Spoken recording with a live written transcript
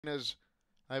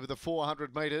Over the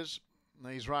 400 metres.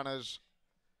 These runners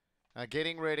are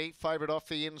getting ready. Favourite off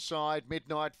the inside,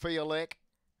 Midnight Fielek.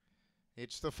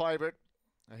 It's the favourite.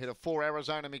 Ahead of 4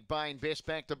 Arizona McBain. Best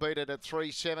back to beat it at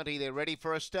 370. They're ready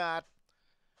for a start.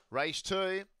 Race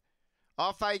 2.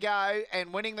 Off they go,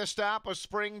 and winning the start was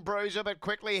Spring Bruiser, but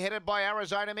quickly headed by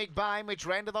Arizona McBain, which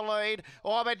ran to the lead.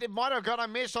 Oh, but it might have got a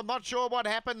miss. I'm not sure what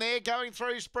happened there. Going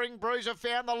through, Spring Bruiser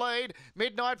found the lead.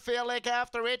 Midnight Fielek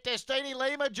after it. Destiny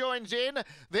Lima joins in.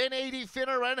 Then Edie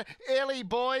Finneran, Early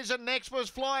Boys, and next was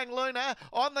Flying Luna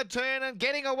on the turn and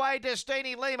getting away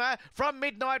Destiny Lima from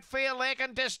Midnight Fielek,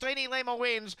 and Destiny Lima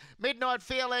wins. Midnight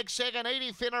Fielek second,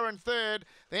 Edie Finneran third,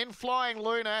 then Flying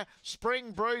Luna,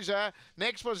 Spring Bruiser.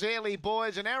 Next was Early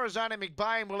Boys, and Arizona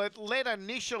McBain, well, it led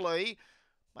initially,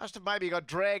 must have maybe got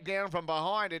dragged down from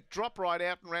behind. It dropped right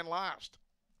out and ran last.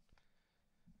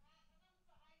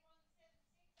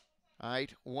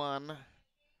 8, 1,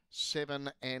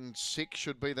 7 and 6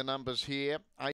 should be the numbers here.